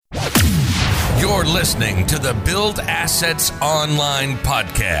You're listening to the Build Assets Online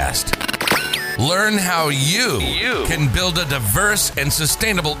podcast. Learn how you can build a diverse and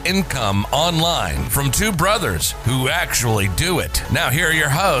sustainable income online from two brothers who actually do it. Now, here are your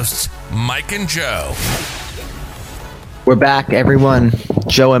hosts, Mike and Joe. We're back, everyone.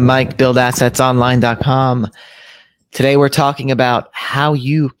 Joe and Mike, buildassetsonline.com. Today, we're talking about how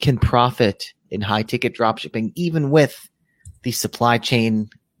you can profit in high-ticket dropshipping, even with the supply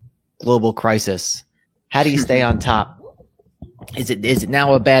chain global crisis. How do you stay on top? Is it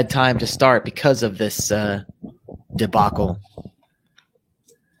now a bad time to start because of this debacle?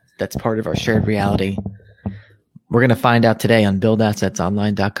 That's part of our shared reality. We're going to find out today on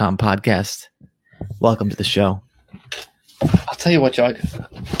buildassetsonline.com podcast. Welcome to the show. I'll tell you what, Joe.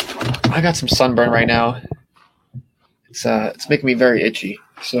 I got some sunburn right now. It's making me very itchy.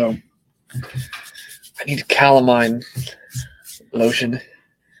 So I need calamine lotion.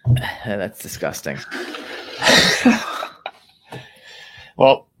 That's disgusting.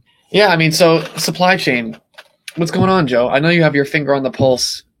 Well, yeah, I mean, so supply chain. What's going on, Joe? I know you have your finger on the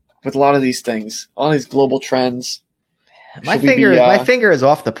pulse with a lot of these things, all these global trends. My finger is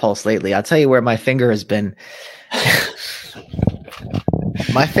off the pulse lately. I'll tell you where my finger has been.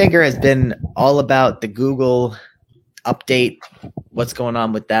 My finger has been all about the Google update, what's going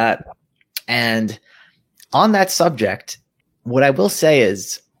on with that. And on that subject, what I will say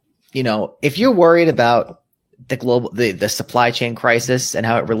is, if you're worried about the supply chain crisis and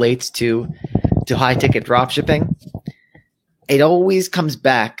how it relates to high ticket dropshipping, it always comes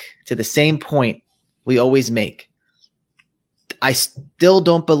back to the same point we always make. I still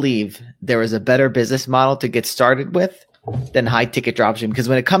don't believe there is a better business model to get started with than high ticket dropshipping. Because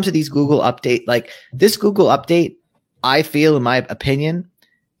when it comes to these Google update, like this Google update, I feel, in my opinion,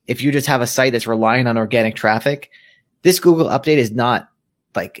 if you just have a site that's relying on organic traffic, this Google update is not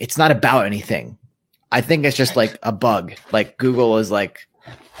it's not about anything. I think it's just like a bug. Like Google is like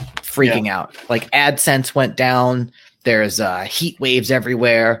freaking out. Like AdSense went down. There's heat waves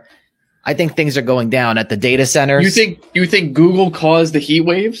everywhere. I think things are going down at the data centers. You think Google caused the heat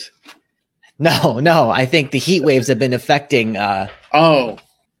waves? No. I think the heat waves have been affecting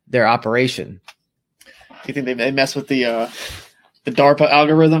their operation. Do you think they mess with the DARPA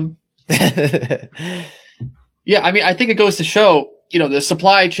algorithm? Yeah, I mean, I think it goes to show, the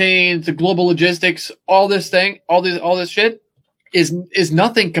supply chains, the global logistics, all this shit is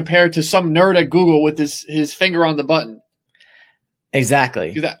nothing compared to some nerd at Google with his finger on the button.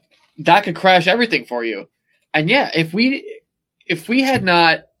 Exactly. That could crash everything for you. And yeah, if we had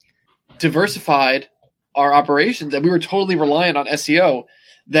not diversified our operations and we were totally reliant on SEO,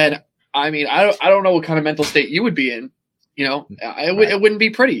 then I mean, I don't know what kind of mental state you would be in. It wouldn't be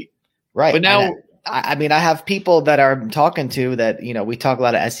pretty. Right. But now, I mean, I have people that I'm talking to that, we talk a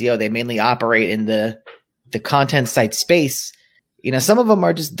lot of SEO. They mainly operate in the content site space. Some of them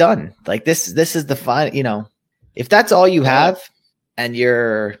are just done. Like this is the fun, if that's all you have and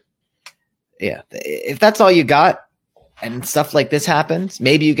if that's all you got and stuff like this happens,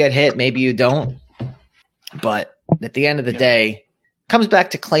 maybe you get hit, maybe you don't. But at the end of the day, it comes back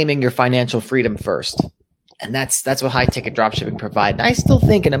to claiming your financial freedom first. And that's what high ticket dropshipping provide. And I still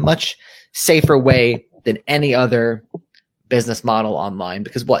think in a much safer way than any other business model online.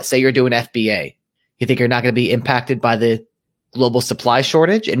 Because say you're doing FBA, you think you're not going to be impacted by the global supply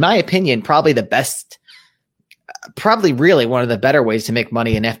shortage? In my opinion, probably really one of the better ways to make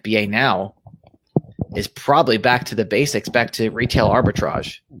money in FBA now is probably back to the basics, back to retail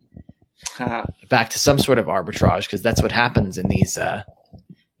arbitrage, back to some sort of arbitrage, because that's what happens in these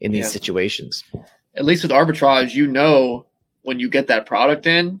situations. At least with arbitrage, when you get that product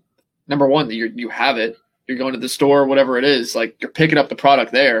in, number one, that you have it, you're going to the store, whatever it is, like you're picking up the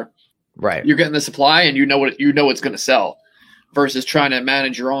product there. Right. You're getting the supply and you know it's going to sell versus trying to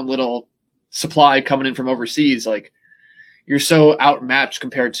manage your own little supply coming in from overseas. Like you're so outmatched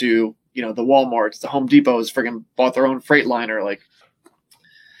compared to, the Walmarts, the Home Depots friggin' bought their own freight liner. Like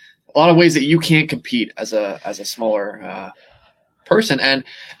a lot of ways that you can't compete as a smaller person. And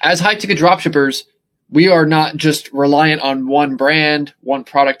as high ticket dropshippers, we are not just reliant on one brand, one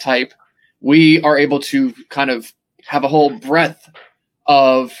product type. We are able to kind of have a whole breadth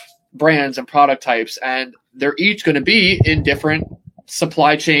of brands and product types, and they're each going to be in different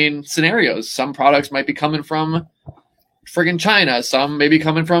supply chain scenarios. Some products might be coming from friggin' China. Some may be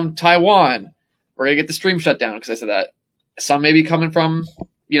coming from Taiwan. We're going to get the stream shut down because I said that. Some may be coming from,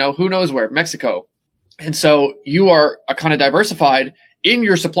 who knows where, Mexico. And so you are kind of diversified in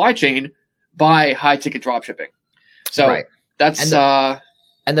your supply chain by high ticket dropshipping. So right. That's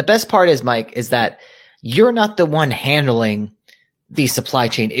and the best part is, Mike, is that you're not the one handling these supply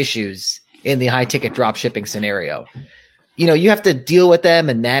chain issues. in the high ticket drop shipping scenario. You know, you have to deal with them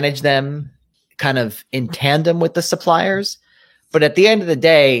and manage them kind of in tandem with the suppliers. But at the end of the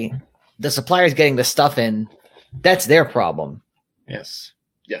day, the suppliers getting the stuff in, that's their problem. Yes,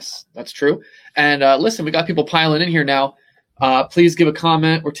 that's true. And listen, we got people piling in here now. Please give a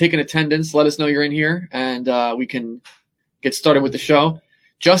comment. We're taking attendance. Let us know you're in here, and we can get started with the show.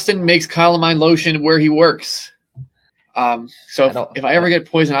 Justin makes calamine lotion where he works. So if I ever get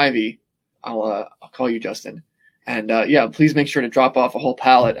poison ivy, I'll call you, Justin. And yeah, please make sure to drop off a whole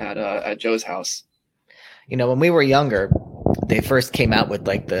pallet at Joe's house. You know, when we were younger, they first came out with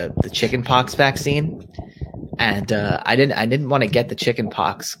like the chicken pox vaccine, and I didn't want to get the chicken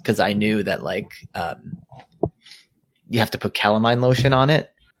pox because I knew that like you have to put calamine lotion on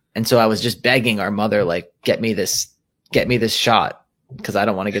it, and so I was just begging our mother like get me this shot because I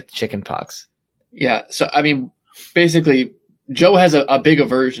don't want to get the chicken pox. Yeah, so I mean, basically, Joe has a big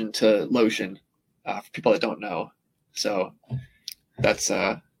aversion to lotion. For people that don't know, so that's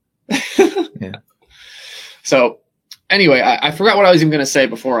yeah. So anyway, I forgot what I was even going to say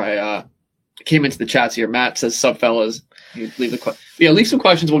before I came into the chats here. Matt says, "Sub fellas, you leave leave some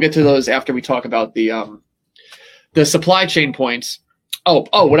questions. We'll get to those after we talk about the supply chain points." Oh,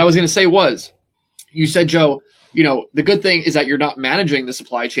 what I was going to say was, you said, Joe, you know, the good thing is that you're not managing the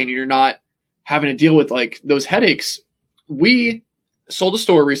supply chain and you're not having to deal with like those headaches. We sold a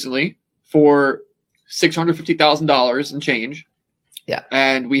store recently for $650,000 and change. Yeah.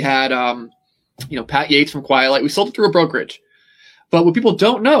 And we had, Pat Yates from Quiet Light. We sold it through a brokerage. But what people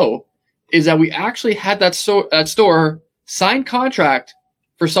don't know is that we actually had that store signed contract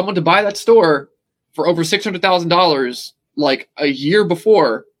for someone to buy that store for over $600,000 like a year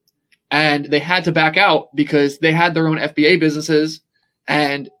before. And they had to back out because they had their own FBA businesses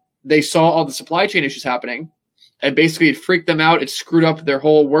and they saw all the supply chain issues happening. And basically it freaked them out. It screwed up their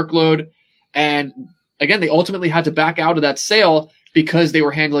whole workload. And again, they ultimately had to back out of that sale because they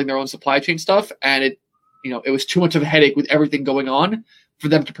were handling their own supply chain stuff. And it was too much of a headache with everything going on for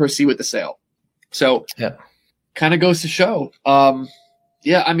them to proceed with the sale. So kind of goes to show.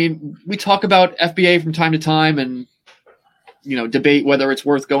 Yeah, I mean, we talk about FBA from time to time and, debate whether it's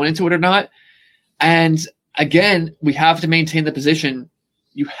worth going into it or not. And again, we have to maintain the position.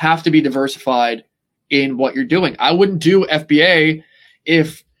 You have to be diversified in what you're doing. I wouldn't do FBA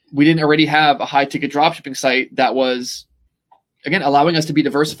if we didn't already have a high ticket dropshipping site that was, again, allowing us to be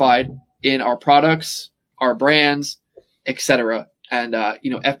diversified in our products, our brands, etc. And,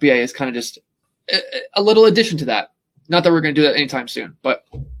 FBA is kind of just a little addition to that. Not that we're going to do that anytime soon, but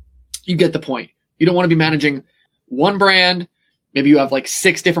you get the point. You don't want to be managing one brand. Maybe you have like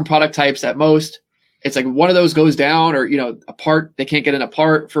 6 different product types at most. It's like one of those goes down or, a part, they can't get in a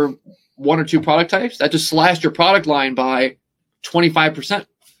part for 1 or 2 product types. That just slashed your product line by 25%.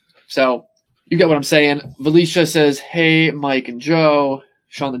 So you get what I'm saying. Valicia says, hey, Mike and Joe,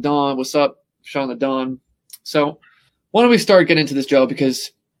 Sean the Don. What's up, Sean the Don? So why don't we start getting into this, Joe?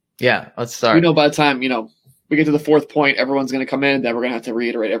 Because let's start. We know by the time, we get to the 4th point, everyone's going to come in, then we're going to have to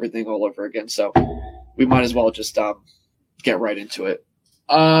reiterate everything all over again. So we might as well just get right into it.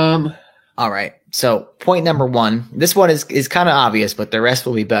 All right. So point number 1, this one is kind of obvious, but the rest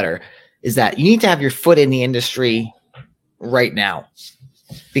will be better, is that you need to have your foot in the industry right now.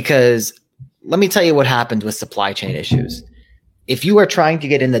 Because let me tell you what happens with supply chain issues. If you are trying to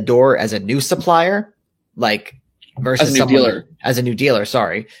get in the door as a new supplier, like versus as a new dealer,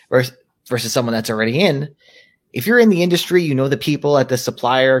 versus someone that's already in, if you're in the industry, the people at the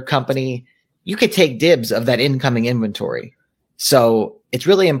supplier company, you could take dibs of that incoming inventory. So it's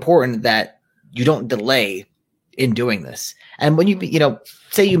really important that you don't delay in doing this. And when you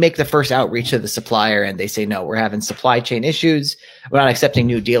say you make the first outreach to the supplier and they say, no, we're having supply chain issues. We're not accepting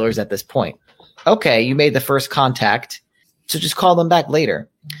new dealers at this point. Okay. You made the first contact. So just call them back later.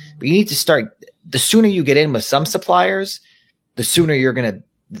 But you need to start, the sooner you get in with some suppliers, the sooner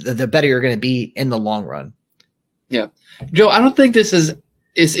the better you're going to be in the long run. Yeah. Joe, I don't think this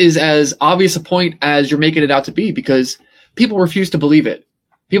is as obvious a point as you're making it out to be because people refuse to believe it.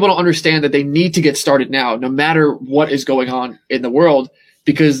 People don't understand that they need to get started now, no matter what is going on in the world,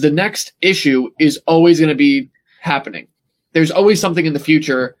 because the next issue is always going to be happening. There's always something in the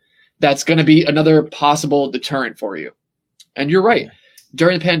future that's going to be another possible deterrent for you. And you're right.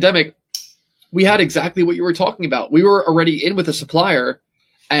 During the pandemic, we had exactly what you were talking about. We were already in with a supplier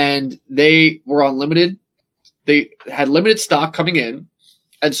and they were on limited. They had limited stock coming in.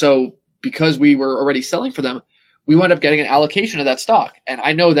 And so because we were already selling for them, we wound up getting an allocation of that stock. And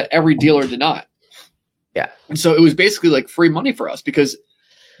I know that every dealer did not. Yeah. And so it was basically like free money for us because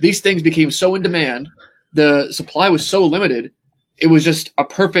these things became so in demand. The supply was so limited. It was just a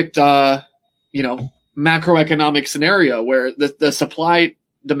perfect macroeconomic scenario where the supply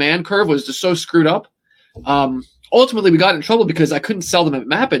demand curve was just so screwed up. Ultimately, we got in trouble because I couldn't sell them at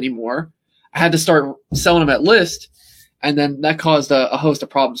map anymore. I had to start selling them at list, and then that caused a host of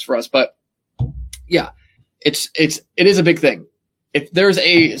problems for us. But yeah, it is a big thing. If there's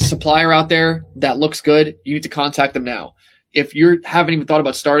a supplier out there that looks good, you need to contact them now. If you haven't even thought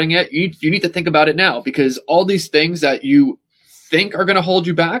about starting it, you need to think about it now, because all these things that you think are going to hold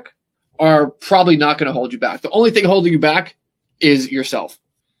you back are probably not going to hold you back. The only thing holding you back is yourself.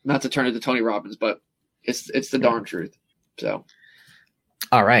 Not to turn it to Tony Robbins, but it's the darn truth. So,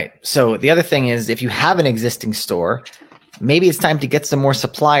 all right. So the other thing is, if you have an existing store, maybe it's time to get some more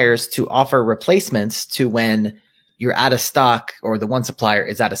suppliers to offer replacements to when you're out of stock or the one supplier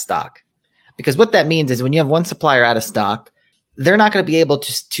is out of stock. Because what that means is when you have one supplier out of stock, they're not going to be able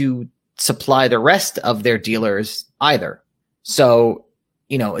to supply the rest of their dealers either. So,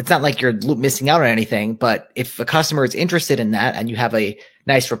 it's not like you're missing out on anything, but if a customer is interested in that and you have a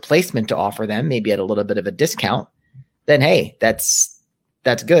nice replacement to offer them, maybe at a little bit of a discount, then hey, that's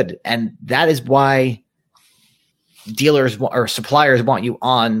good. And that is why dealers or suppliers want you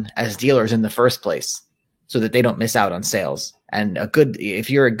on as dealers in the first place, so that they don't miss out on sales. And if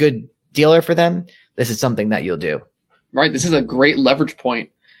you're a good dealer for them, this is something that you'll do. Right. This is a great leverage point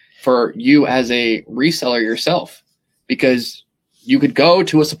for you as a reseller yourself, because you could go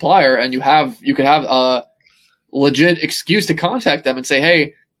to a supplier and you could have a legit excuse to contact them and say,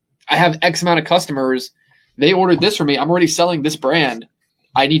 hey, I have X amount of customers. They ordered this from me. I'm already selling this brand.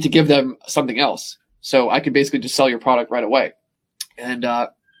 I need to give them something else. So I could basically just sell your product right away. And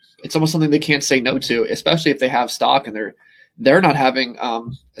it's almost something they can't say no to, especially if they have stock and they're not having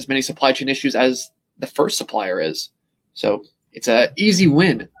as many supply chain issues as the first supplier is. So it's an easy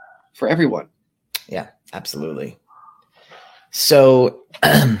win for everyone. Yeah, absolutely. So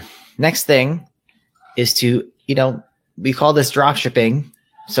next thing is to, we call this drop shipping.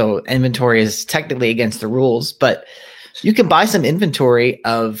 So inventory is technically against the rules, but you can buy some inventory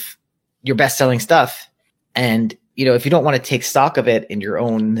of your best selling stuff. And, if you don't want to take stock of it in your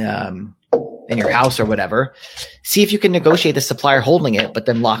own, in your house or whatever, see if you can negotiate the supplier holding it, but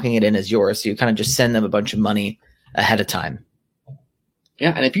then locking it in as yours. So you kind of just send them a bunch of money ahead of time.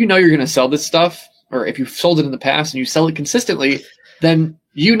 Yeah. And if you're going to sell this stuff, or if you've sold it in the past and you sell it consistently, then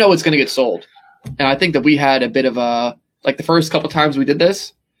it's going to get sold. And I think that we had a bit of the first couple times we did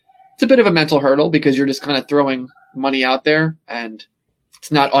this, it's a bit of a mental hurdle, because you're just kind of throwing money out there and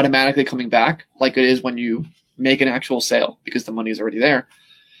it's not automatically coming back like it is when you make an actual sale, because the money is already there.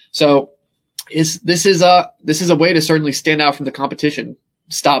 So this is a way to certainly stand out from the competition.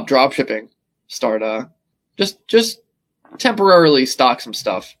 Stop drop shipping. Start just temporarily stock some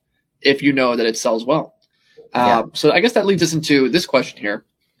stuff if you know that it sells well. So I guess that leads us into this question here.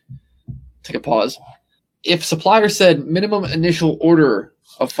 Take a pause. If supplier said minimum initial order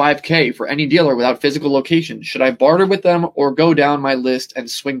of 5K for any dealer without physical location, should I barter with them or go down my list and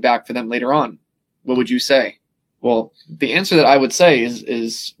swing back for them later on? What would you say? Well, the answer that I would say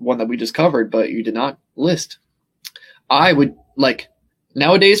is one that we just covered, but you did not list. I would,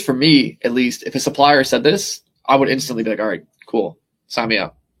 nowadays, for me at least, if a supplier said this, I would instantly be like, all right, cool, sign me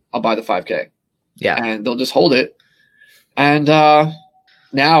up. I'll buy the 5K. Yeah. And they'll just hold it. And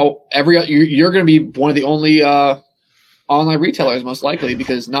now you're going to be one of the only online retailers, most likely,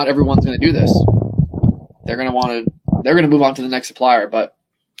 because not everyone's going to do this. They're going to move on to the next supplier. But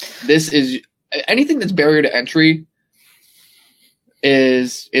this is anything that's barrier to entry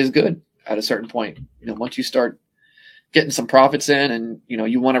is good at a certain point. Once you start getting some profits in and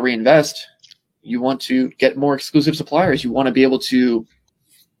you want to reinvest, you want to get more exclusive suppliers, you want to be able to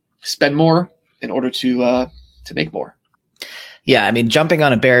spend more in order to make more. Yeah, I mean, jumping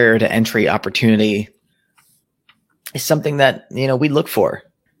on a barrier to entry opportunity is something that we look for,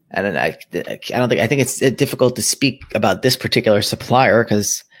 and I think it's difficult to speak about this particular supplier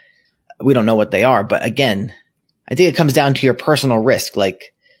because we don't know what they are. But again, I think it comes down to your personal risk.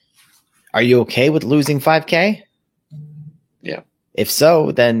 Like, are you okay with losing 5K? Yeah. If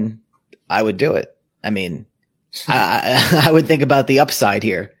so, then I would do it. I mean, I would think about the upside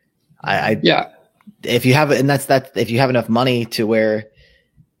here. Yeah. If you have, if you have enough money to where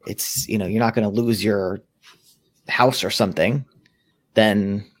it's, you're not going to lose your house or something,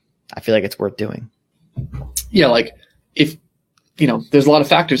 then I feel like it's worth doing. Yeah. Like if, there's a lot of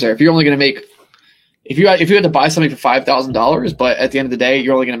factors there. If you're only going to make, if you had to buy something for $5,000, but at the end of the day,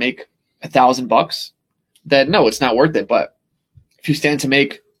 you're only going to make $1,000, then no, it's not worth it. But if you stand to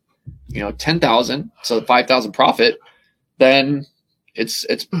make, 10,000, so the 5,000 profit, then it's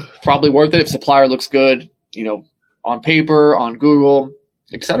probably worth it. If supplier looks good, on paper, on Google,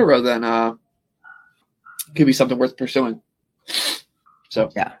 etc., then could be something worth pursuing.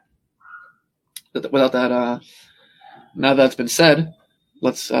 So Yeah. Without that, now that's been said,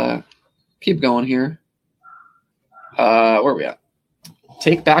 let's keep going here. Where are we at?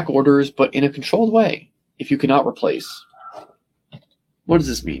 Take back orders, but in a controlled way if you cannot replace. What does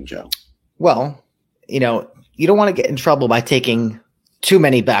this mean, Joe? Well, you don't want to get in trouble by taking too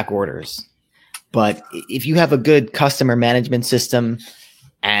many back orders. But if you have a good customer management system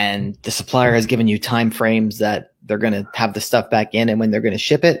and the supplier has given you time frames that they're going to have the stuff back in and when they're going to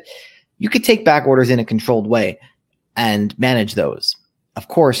ship it, you could take back orders in a controlled way and manage those. Of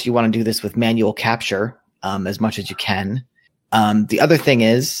course, you want to do this with manual capture as much as you can. The other thing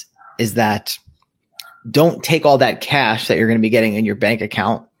is that don't take all that cash that you're going to be getting in your bank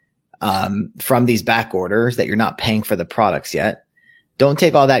account from these back orders that you're not paying for the products yet. Don't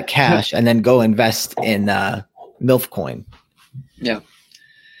take all that cash and then go invest in MILF coin.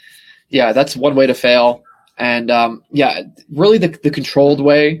 Yeah, that's one way to fail. And really the controlled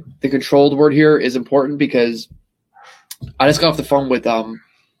way, the controlled word here is important because I just got off the phone with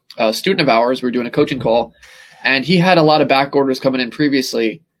a student of ours. We were doing a coaching call, and he had a lot of back orders coming in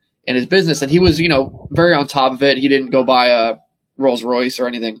previously in his business, and he was, very on top of it. He didn't go buy a Rolls Royce or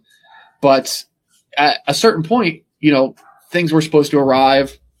anything, but at a certain point, things were supposed to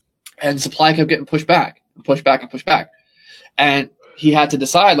arrive, and supply kept getting pushed back, and he had to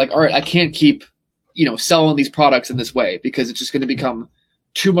decide, like, all right, I can't keep, selling these products in this way because it's just going to become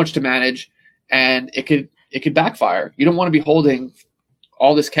too much to manage, and it could backfire. You don't want to be holding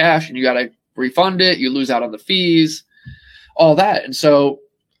all this cash, and you got to refund it. You lose out on the fees, all that, and so.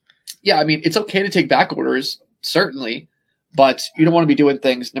 Yeah, I mean, it's okay to take back orders, certainly, but you don't want to be doing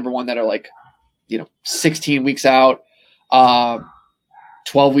things, number one, that are like, 16 weeks out,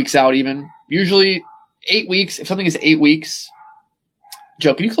 12 weeks out even. Usually 8 weeks. If something is 8 weeks.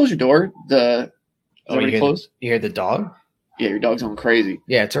 Joe, can you close your door? Is it already closed? You hear the dog? Yeah, your dog's going crazy.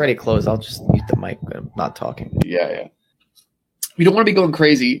 Yeah, it's already closed. I'll just mute the mic when I'm not talking. Yeah. You don't want to be going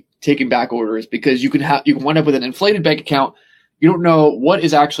crazy taking back orders because you can wind up with an inflated bank account. You don't know what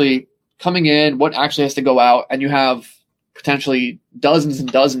is actually coming in, what actually has to go out, and you have potentially dozens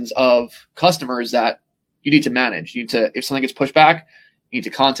and dozens of customers that you need to manage. You need to, if something gets pushed back, you need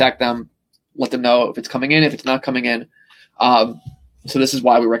to contact them, let them know if it's coming in, if it's not coming in. So this is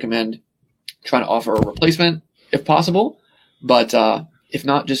why we recommend trying to offer a replacement if possible. But if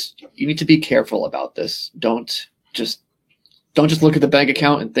not, you need to be careful about this. Don't just look at the bank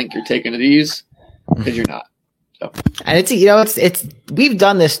account and think you're taking it easy because you're not. So. And it's we've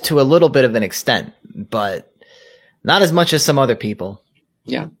done this to a little bit of an extent, but not as much as some other people.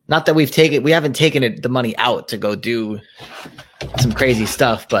 Yeah. Not that we haven't taken the money out to go do some crazy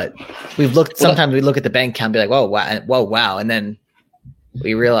stuff, but sometimes we look at the bank account and be like, whoa, wow. And then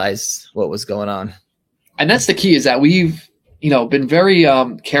we realize what was going on. And that's the key, is that we've, been very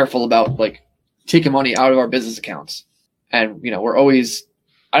careful about like taking money out of our business accounts. And, we're always,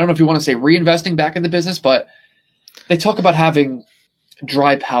 I don't know if you want to say reinvesting back in the business, but they talk about having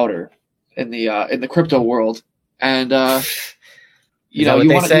dry powder in the crypto world. And, you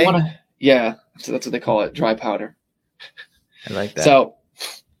want to, yeah, so that's what they call it, dry powder. I like that. So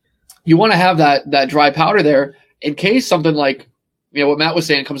you want to have that dry powder there in case something like, what Matt was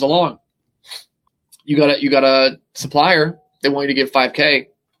saying comes along. You got a supplier, they want you to give $5,000.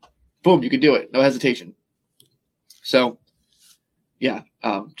 Boom, you can do it. No hesitation. So yeah,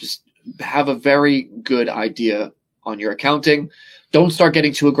 just have a very good idea on your accounting. Don't start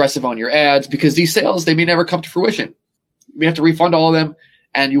getting too aggressive on your ads because these sales, they may never come to fruition. You have to refund all of them,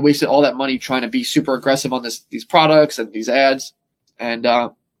 and you wasted all that money trying to be super aggressive on these products and these ads, and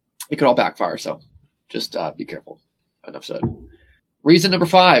it could all backfire. So just be careful. Enough said. Reason number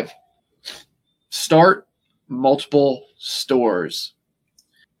 5, start multiple stores.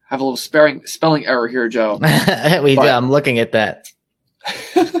 Have a little spelling error here, Joe. We do. I'm looking at that.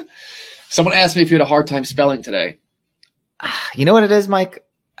 Someone asked me if you had a hard time spelling today. You know what it is, Mike?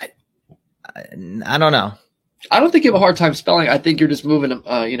 I don't know. I don't think you have a hard time spelling. I think you're just moving,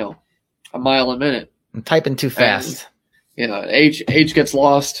 a mile a minute. I'm typing too fast. And, H gets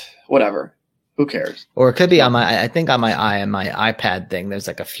lost. Whatever. Who cares? Or it could be on my iPad thing. There's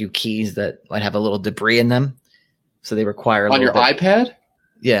like a few keys that might have a little debris in them, so they require on your iPad.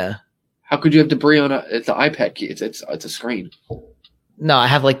 Yeah. How could you have debris on it's an iPad key? It's a screen. No, I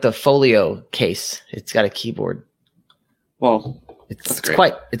have like the folio case. It's got a keyboard. Well, it's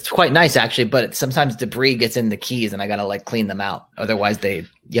quite nice actually, but sometimes debris gets in the keys and I gotta like clean them out. Otherwise you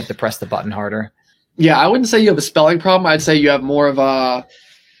have to press the button harder. Yeah, I wouldn't say you have a spelling problem. I'd say you have more of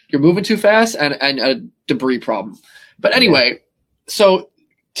you're moving too fast and a debris problem. But anyway, So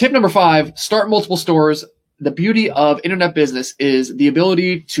tip number 5, start multiple stores. the beauty of internet business is the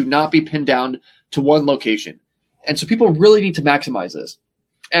ability to not be pinned down to one location. And so people really need to maximize this.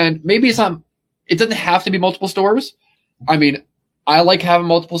 And maybe it doesn't have to be multiple stores. I mean, I like having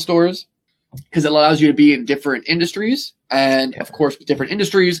multiple stores because it allows you to be in different industries. And of course, with different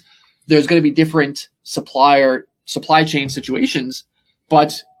industries, there's going to be different supply chain situations.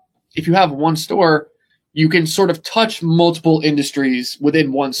 But if you have one store, you can sort of touch multiple industries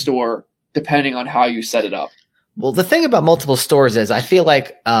within one store, depending on how you set it up. Well, the thing about multiple stores is I feel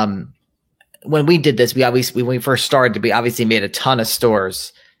like when we did this, when we first started, we obviously made a ton of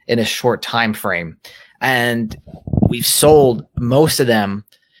stores in a short time frame, and we've sold most of them.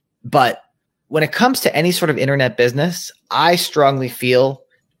 But when it comes to any sort of internet business, I strongly feel,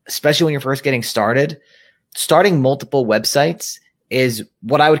 especially when you're first getting started, starting multiple websites is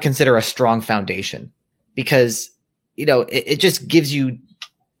what I would consider a strong foundation, because, you know, it just gives you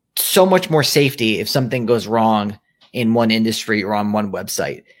so much more safety if something goes wrong in one industry or on one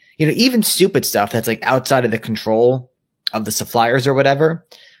website. You know, even stupid stuff that's like outside of the control of the suppliers or whatever.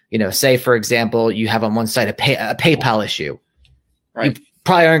 You know, say, for example, you have on one site a PayPal issue. Right. You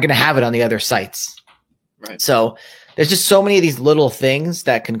probably aren't going to have it on the other sites. Right. So there's just so many of these little things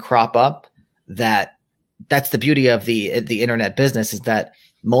that can crop up that's the beauty of the internet business, is that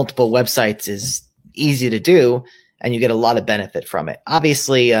multiple websites is easy to do and you get a lot of benefit from it.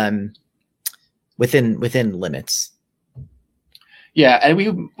 Obviously, within limits. Yeah, and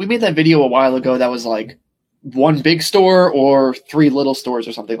we made that video a while ago that was like one big store or 3 little stores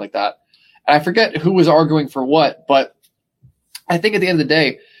or something like that. And I forget who was arguing for what, but I think at the end of the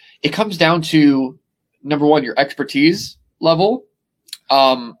day, it comes down to, number one, your expertise level,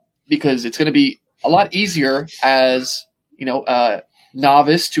 because it's going to be a lot easier as, you know, a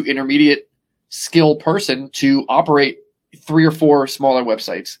novice to intermediate skill person to operate 3 or 4 smaller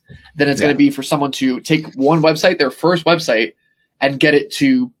websites than it's going to be for someone to take one website, their first website, and get it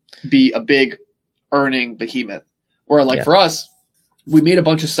to be a big earning behemoth. Or like for us, we made a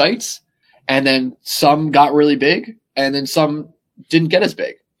bunch of sites, and then some got really big, and then some didn't get as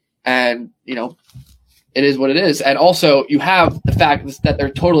big. And, you know, it is what it is. And also you have the fact that they're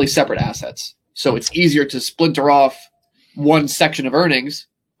totally separate assets. So it's easier to splinter off one section of earnings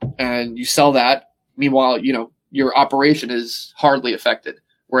and you sell that. Meanwhile, you know, your operation is hardly affected.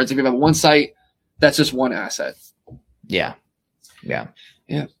 Whereas if you have one site, that's just one asset. Yeah.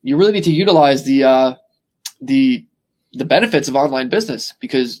 You really need to utilize the benefits of online business,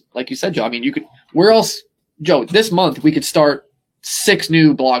 because like you said, Joe, I mean, you could, where else, Joe, this month we could start 6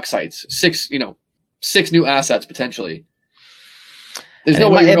 new blog sites, 6 new assets potentially. There's no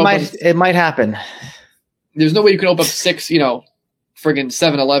way it might happen. There's no way you can open up 6, friggin'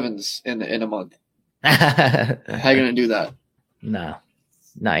 7-Elevens in a month. How are you gonna do that? No,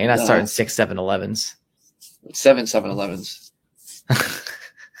 you're not starting 6 7-Elevens. 7 7-Elevens.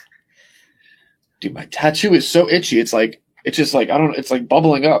 Dude, my tattoo is so itchy. It's just like it's like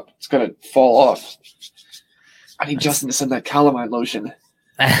bubbling up. It's gonna fall off. I need Justin to send that calamine lotion.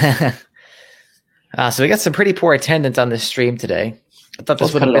 So we got some pretty poor attendance on this stream today. I thought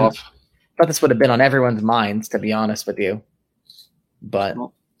this would have been on everyone's minds, to be honest with you. But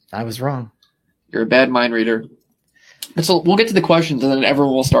I was wrong. You're a bad mind reader. And so we'll get to the questions, and then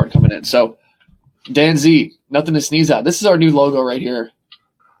everyone will start coming in. So, Dan Z, nothing to sneeze at. This is our new logo right here.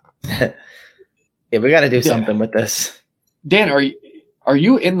 Yeah, we got to do something with this. Dan, are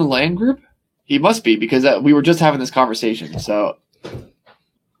you in the LAN group? He must be, because we were just having this conversation. So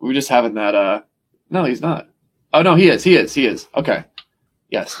we were just having that. No, he's not. Oh no, he is. Okay.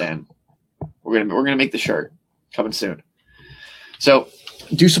 Yes, Dan. We're gonna make the shirt coming soon. So,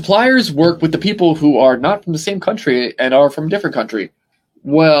 do suppliers work with the people who are not from the same country and are from a different country?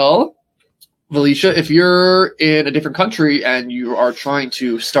 Well, Valicia, if you're in a different country and you are trying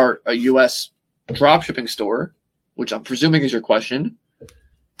to start a U.S. dropshipping store, which I'm presuming is your question,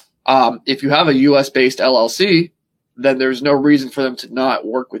 if you have a U.S.-based LLC, then there's no reason for them to not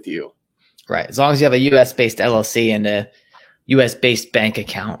work with you. Right. As long as you have a U.S.-based LLC and a U.S.-based bank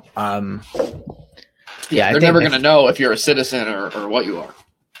account. They're never going to know if you're a citizen or what you are.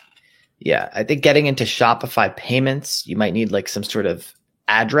 Yeah. I think getting into Shopify payments, you might need like some sort of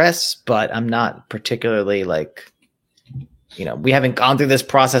address, but I'm not particularly we haven't gone through this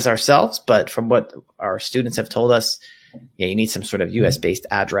process ourselves, but from what our students have told us, you need some sort of US-based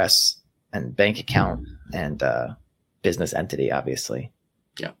address and bank account and business entity, obviously.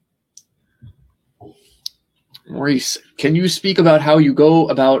 Yeah. Maurice, can you speak about how you go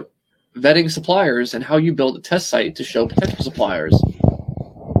about vetting suppliers and how you build a test site to show potential suppliers?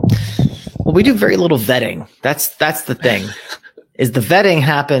 Well, we do very little vetting. That's the thing. Is the vetting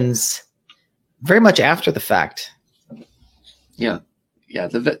happens very much after the fact. Yeah. Yeah.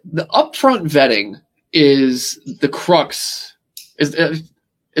 The upfront vetting is the crux.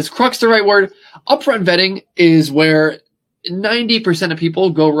 Is crux the right word? Upfront vetting is where 90% of people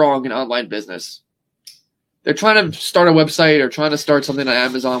go wrong in online business. They're trying to start a website or trying to start something on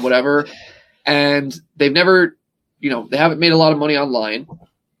Amazon, whatever, and they've never, they haven't made a lot of money online,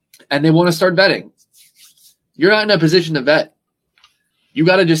 and they want to start vetting. You're not in a position to vet. You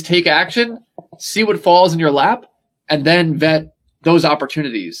got to just take action, see what falls in your lap, and then vet those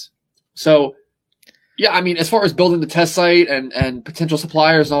opportunities. So, yeah, I mean, as far as building the test site and potential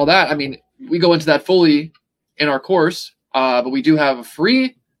suppliers and all that, I mean, we go into that fully in our course, but we do have a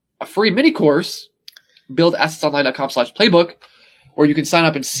free mini course, buildassetsonline.com/playbook, where you can sign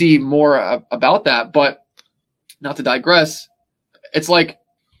up and see more about that. But not to digress, it's like,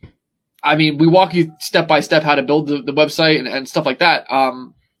 I mean, we walk you step by step how to build the website and stuff like that.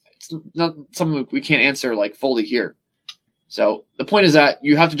 It's not something we can't answer like fully here. So the point is that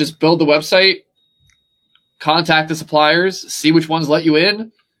you have to just build the website, contact the suppliers, see which ones let you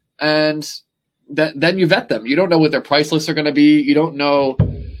in, and then you vet them. You don't know what their price lists are going to be. You don't know,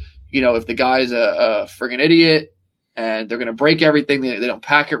 if the guy's a friggin' idiot and they're going to break everything, they don't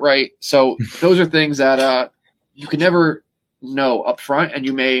pack it right. So those are things that you can never know up front, and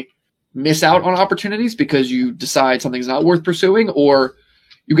you may miss out on opportunities because you decide something's not worth pursuing, or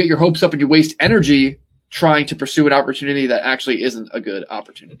you get your hopes up and you waste energy trying to pursue an opportunity that actually isn't a good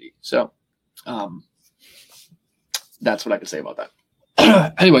opportunity. So that's what I can say about that.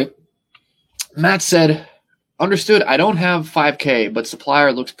 Anyway, Matt said, understood. I don't have 5K, but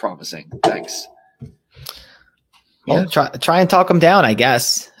supplier looks promising. Thanks. Well, try and talk them down, I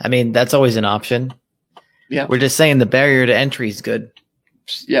guess. I mean, that's always an option. Yeah. We're just saying the barrier to entry is good.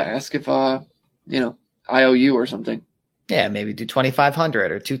 Yeah. Ask if, IOU or something. Yeah. Maybe do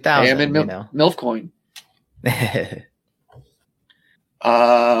 2,500 or 2,000. Hey, I'm in MILF coin.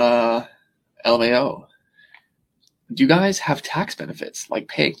 LMAO. Do you guys have tax benefits like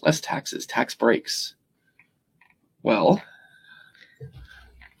paying less taxes, tax breaks? Well,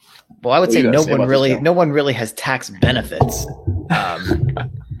 I would say no one really has tax benefits.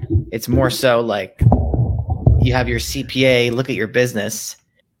 It's more so like you have your CPA look at your business,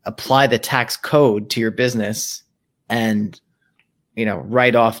 apply the tax code to your business, and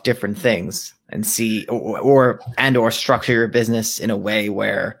write off different things and see or structure your business in a way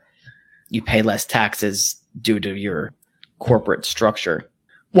where you pay less taxes due to your corporate structure.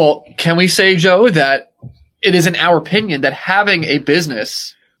 Well, can we say, Joe, that it is in our opinion that having a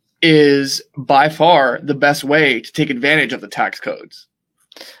business is by far the best way to take advantage of the tax codes?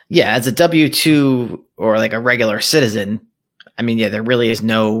 Yeah, as a W-2 or like a regular citizen, I mean, yeah, there's really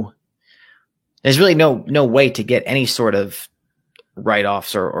no way to get any sort of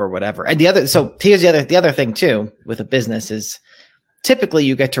write-offs or whatever. And here's the other thing too with a business is typically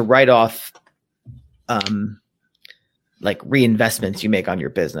you get to write off like reinvestments you make on your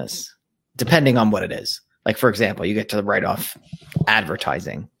business, depending on what it is. Like, for example, you get to write off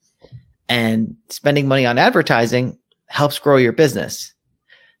advertising, and spending money on advertising helps grow your business.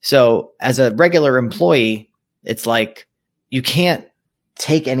 So as a regular employee, it's like you can't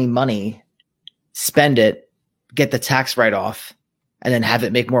take any money, spend it, get the tax write-off, and then have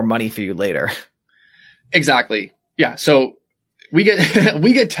it make more money for you later. Exactly. Yeah. So we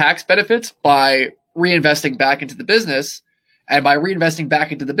get tax benefits by reinvesting back into the business, and by reinvesting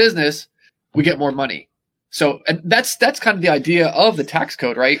back into the business, we get more money. So, and that's kind of the idea of the tax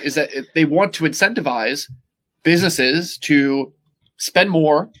code, right? Is that they want to incentivize businesses to spend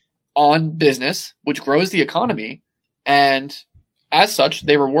more on business, which grows the economy, and as such,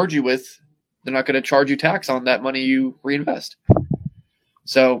 they reward you with, they're not going to charge you tax on that money you reinvest.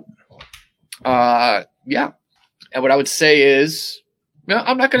 So, yeah. And what I would say is,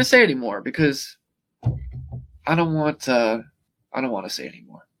 I'm not going to say anymore because I don't want to say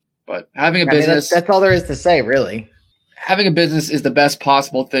anymore. But having a business, that's all there is to say, really. Having a business is the best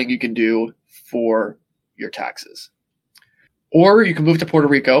possible thing you can do for your taxes. Or you can move to Puerto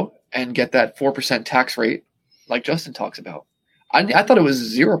Rico and get that 4% tax rate like Justin talks about. I thought it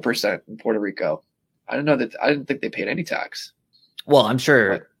was 0% in Puerto Rico. I didn't think they paid any tax. Well, I'm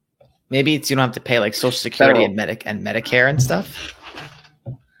sure maybe you don't have to pay like Social Security and Medicare and stuff.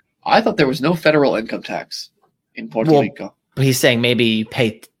 I thought there was no federal income tax in Puerto Rico. But he's saying maybe you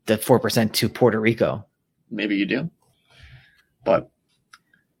pay the 4% to Puerto Rico. Maybe you do. But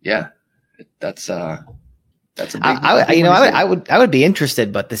yeah, that's a big I would be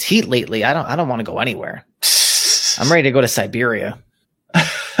interested, but this heat lately, I don't want to go anywhere. I'm ready to go to Siberia.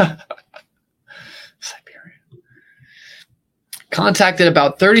 Siberia. Contacted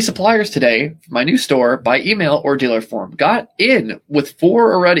about 30 suppliers today for my new store by email or dealer form. Got in with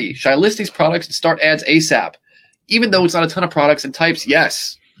 4 already. Should I list these products and start ads ASAP? Even though it's not a ton of products and types,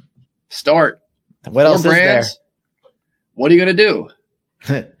 yes. Start. What else brands, is there? What are you going to do?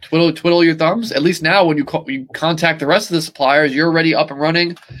 Twiddle your thumbs? At least now when you contact the rest of the suppliers, you're already up and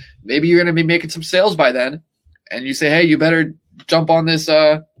running. Maybe you're going to be making some sales by then. And you say, hey, you better jump on this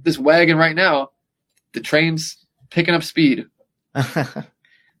this wagon right now. The train's picking up speed.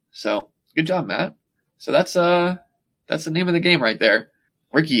 So good job, Matt. So that's the name of the game right there.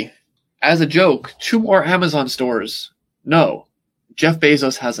 Ricky, as a joke, 2 more Amazon stores. No, Jeff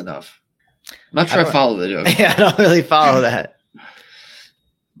Bezos has enough. I'm not sure I follow the joke. Yeah, I don't really follow that.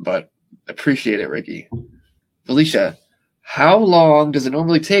 But appreciate it, Ricky. Felicia, how long does it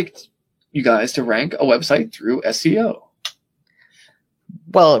normally take you guys to rank a website through SEO?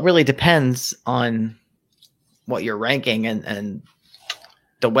 Well, it really depends on what you're ranking and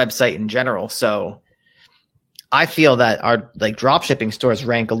the website in general. So I feel that our dropshipping stores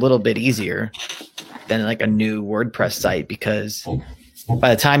rank a little bit easier than a new WordPress site, because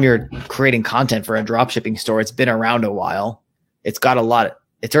by the time you're creating content for a dropshipping store, it's been around a while. It's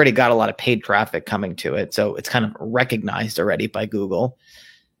already got a lot of paid traffic coming to it. So it's kind of recognized already by Google.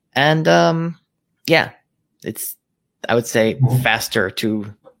 And it's, I would say, faster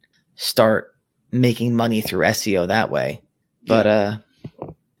to start making money through SEO that way. But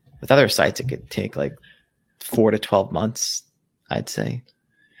with other sites, it could take 4 to 12 months, I'd say.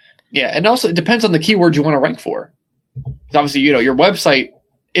 Yeah, and also it depends on the keywords you want to rank for. Obviously, your website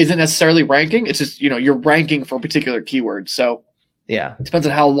isn't necessarily ranking. It's just, you're ranking for a particular keyword. So yeah, it depends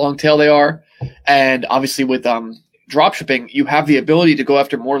on how long tail they are. And obviously with dropshipping, you have the ability to go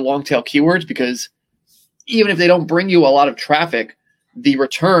after more long tail keywords, because even if they don't bring you a lot of traffic, the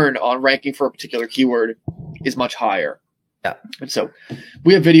return on ranking for a particular keyword is much higher. Yeah. And so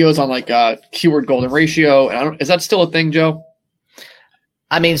we have videos on keyword golden ratio. And is that still a thing, Joe?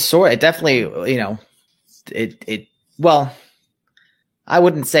 I mean, it definitely, well, I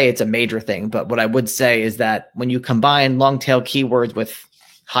wouldn't say it's a major thing, but what I would say is that when you combine long tail keywords with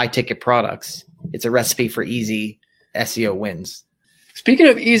high ticket products, it's a recipe for easy SEO wins. Speaking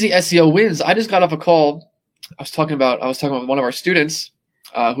of easy SEO wins, I just got off a call. I was talking with one of our students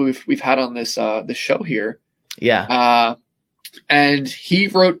who we've had on this show here. Yeah. And he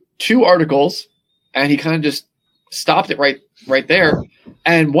wrote 2 articles, and he kind of just stopped it right there.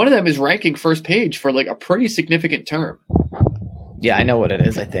 And one of them is ranking first page for a pretty significant term. Yeah, I know what it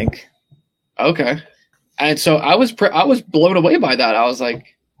is, I think. Okay. And so I was blown away by that. I was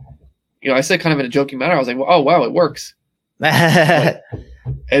like, I said kind of in a joking manner, I was like, well, oh, wow, it works. It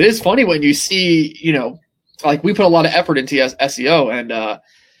is funny when you see, we put a lot of effort into SEO, and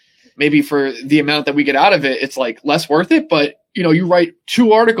maybe for the amount that we get out of it, it's less worth it. But, you write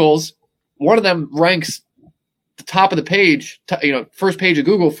 2 articles, one of them ranks the top of the page, first page of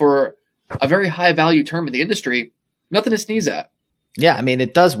Google for a very high value term in the industry. Nothing to sneeze at. Yeah, I mean,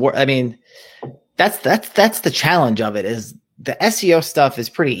 it does work. I mean, that's the challenge of it, is the SEO stuff is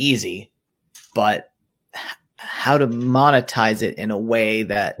pretty easy, but how to monetize it in a way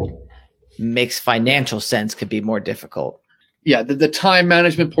that makes financial sense could be more difficult. Yeah, the time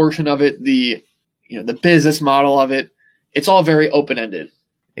management portion of it, the business model of it, it's all very open-ended.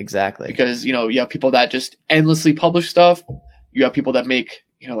 Exactly. Because, you have people that just endlessly publish stuff. You have people that make,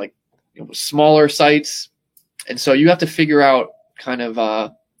 smaller sites. And so you have to figure out kind of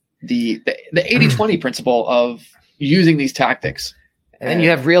the 80-20 principle of using these tactics. And then you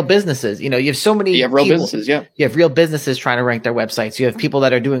have real businesses. You have so many businesses, yeah. You have real businesses trying to rank their websites. You have people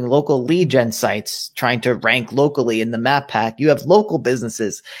that are doing local lead gen sites trying to rank locally in the map pack. You have local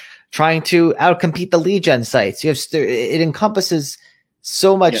businesses trying to outcompete the lead gen sites. It encompasses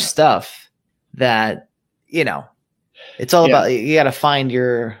so much stuff that, it's all about, you got to find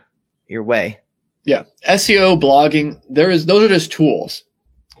your way. Yeah. SEO, blogging, those are just tools.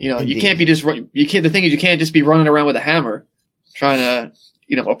 Indeed. You can't be the thing is you can't just be running around with a hammer trying to,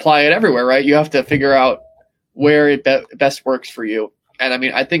 apply it everywhere, right? You have to figure out where it best works for you. And I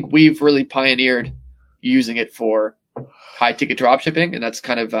mean, I think we've really pioneered using it for high ticket dropshipping. And that's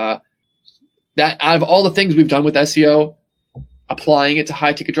kind of, that out of all the things we've done with SEO, applying it to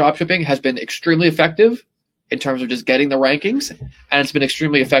high ticket dropshipping has been extremely effective in terms of just getting the rankings. And it's been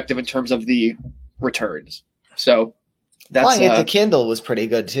extremely effective in terms of the returns. So applying it to Kindle was pretty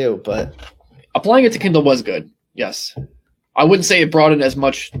good too, but applying it to Kindle was good. Yes. I wouldn't say it brought in as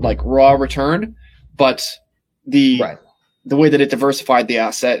much raw return, but the way that it diversified the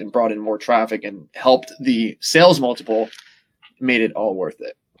asset and brought in more traffic and helped the sales multiple made it all worth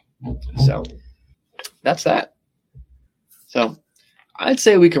it. So that's that. So I'd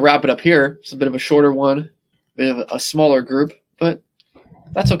say we could wrap it up here. It's a bit of a shorter one, bit of a smaller group, but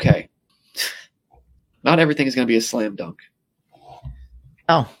that's okay. Not everything is going to be a slam dunk.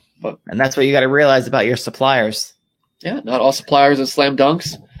 Oh, and that's what you got to realize about your suppliers. Yeah, not all suppliers are slam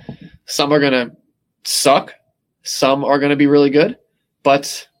dunks. Some are going to suck. Some are going to be really good.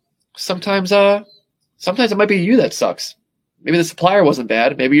 But sometimes it might be you that sucks. Maybe the supplier wasn't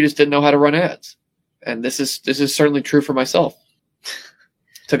bad. Maybe you just didn't know how to run ads. And this is certainly true for myself.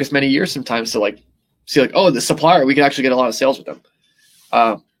 It took us many years sometimes to see oh, the supplier, we can actually get a lot of sales with them.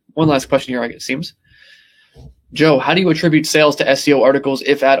 One last question here, it seems. Joe, how do you attribute sales to SEO articles,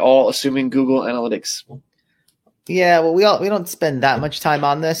 if at all, assuming Google Analytics? Yeah, well, we don't spend that much time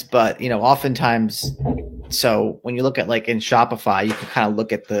on this, but oftentimes, so when you look at in Shopify, you can kind of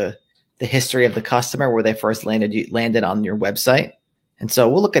look at the history of the customer where they first landed on your website, and so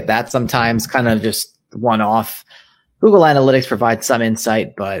we'll look at that sometimes, kind of just one off. Google Analytics provides some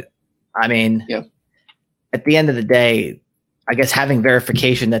insight, but I mean, at the end of the day, I guess having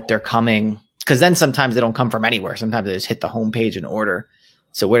verification that they're coming, because then sometimes they don't come from anywhere. Sometimes they just hit the homepage and order.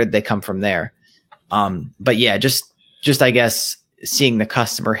 So where did they come from there? But yeah, just I guess seeing the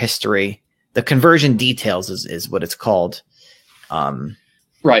customer history, the conversion details is what it's called.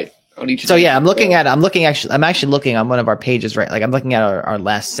 Right. So yeah, I'm actually looking on one of our pages, right? I'm looking at our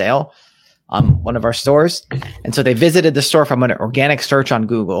last sale on one of our stores. And so they visited the store from an organic search on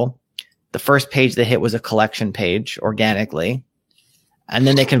Google. The first page they hit was a collection page organically. And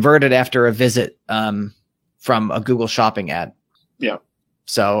then they converted after a visit from a Google shopping ad. Yeah.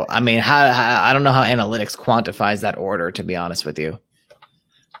 So, I mean, I don't know how analytics quantifies that order, to be honest with you.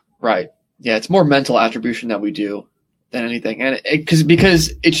 Right. Yeah, it's more mental attribution that we do than anything. And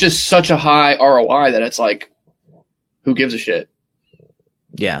because it's just such a high ROI that it's who gives a shit?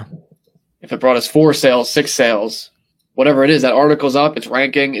 Yeah. If it brought us 4 sales, 6 sales, whatever it is, that article's up, it's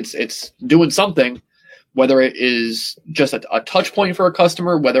ranking, it's doing something, whether it is just a touch point for a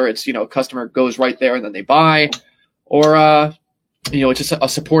customer, whether it's, a customer goes right there and then they buy, or, it's just a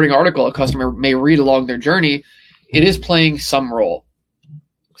supporting article a customer may read along their journey. It is playing some role.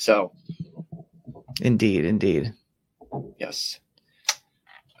 So. Indeed. Yes.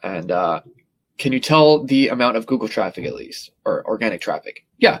 And can you tell the amount of Google traffic at least, or organic traffic?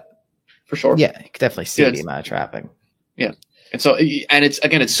 Yeah, for sure. Yeah, you can definitely see the amount of traffic. Yeah. And so, and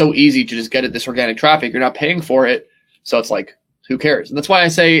it's so easy to just get this organic traffic. You're not paying for it. So it's who cares? And that's why I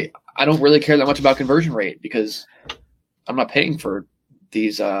say I don't really care that much about conversion rate, because I'm not paying for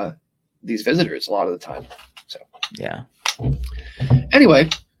these visitors a lot of the time. So, yeah. Anyway,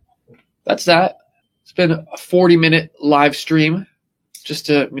 that's that. It's been a 40-minute live stream just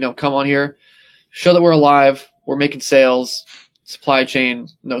to, come on here, show that we're alive. We're making sales, supply chain,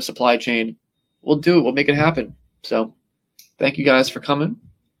 no supply chain. We'll do it. We'll make it happen. So thank you guys for coming.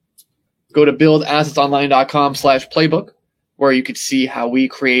 Go to buildassetsonline.com/playbook, where you could see how we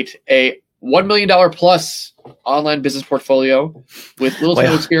create a $1 million plus online business portfolio with little to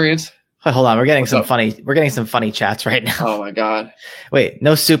no experience. Wait, hold on. We're getting some funny chats right now. Oh my God. Wait,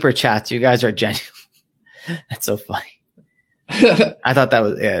 no super chats. You guys are genuine. That's so funny. I thought that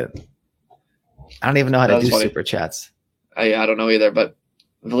was it. I don't even know how to do super chats. I don't know either, but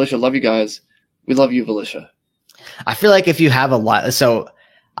Valicia, love you guys. We love you, Valicia. I feel like if you have I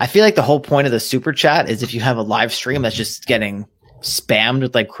feel like the whole point of the super chat is if you have a live stream that's just getting spammed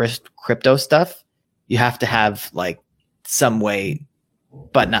with crypto stuff, you have to have some way.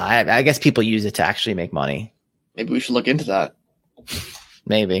 But no, I guess people use it to actually make money. Maybe we should look into that.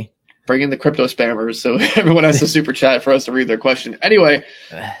 Maybe. Bring in the crypto spammers so everyone has to super chat for us to read their question. Anyway,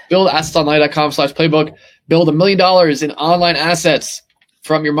 buildassetsonline.com/playbook. Build $1 million in online assets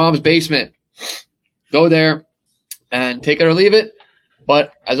from your mom's basement. Go there and take it or leave it.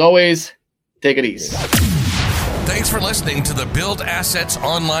 But as always, take it easy. Thanks for listening to the Build Assets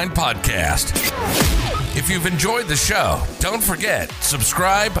Online podcast. If you've enjoyed the show, don't forget,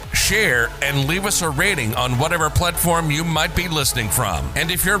 subscribe, share, and leave us a rating on whatever platform you might be listening from. And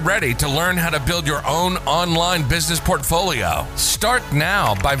if you're ready to learn how to build your own online business portfolio, start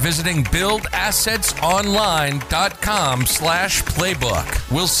now by visiting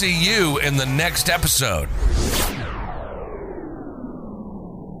buildassetsonline.com/playbook. We'll see you in the next episode.